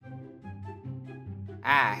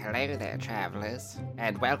Hello there, travelers,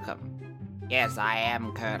 and welcome. Yes, I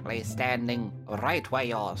am currently standing right where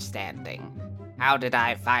you're standing. How did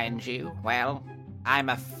I find you? Well, I'm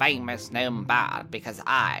a famous gnome bard because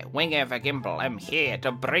I, Wingover Gimble, am here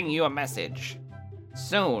to bring you a message.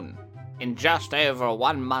 Soon, in just over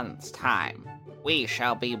 1 month's time, we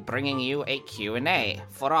shall be bringing you a Q&A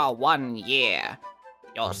for our 1 year.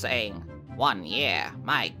 You're saying, 1 year?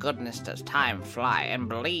 My goodness, does time fly, and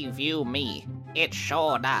believe you me, it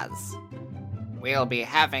sure does. We'll be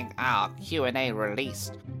having our Q&A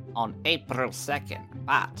released on April 2nd,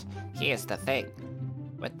 but here's the thing.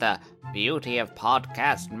 With the beauty of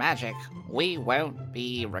podcast magic, we won't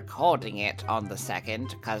be recording it on the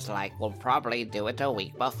 2nd, because, we'll probably do it a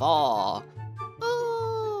week before.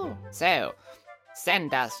 Ooh! So,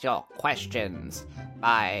 send us your questions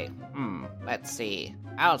by, let's see,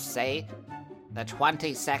 I'll say the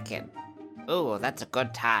 22nd. Ooh, that's a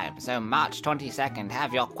good time. So March 22nd,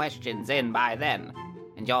 have your questions in by then.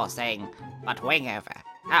 And you're saying, but Wingover,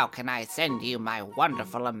 how can I send you my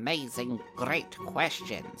wonderful, amazing, great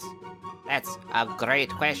questions? That's a great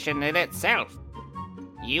question in itself.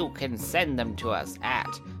 You can send them to us at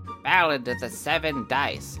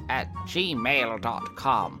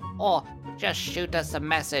balladthe7dice@gmail.com, or just shoot us a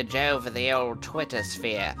message over the old Twitter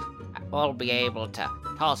sphere. We'll be able to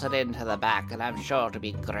toss it into the back, and I'm sure it'll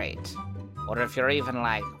be great. Or if you're even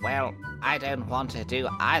like, well, I don't want to do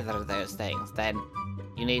either of those things, then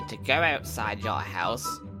you need to go outside your house,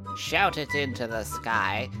 shout it into the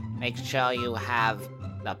sky, make sure you have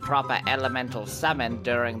the proper elemental summoned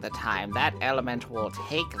during the time. That element will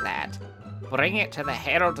take that, bring it to the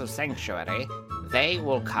Herald of Sanctuary. They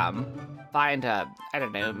will come, find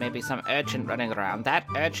maybe some urchin running around. That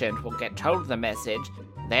urchin will get told the message.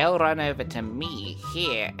 They'll run over to me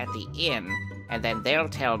here at the inn, and then they'll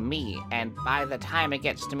tell me, and by the time it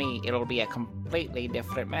gets to me, it'll be a completely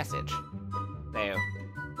different message. So,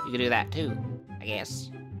 you can do that too, I guess.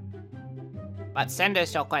 But send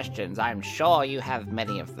us your questions, I'm sure you have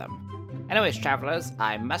many of them. Anyways, travelers,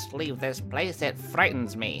 I must leave this place, it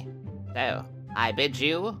frightens me. So, I bid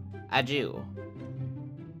you adieu.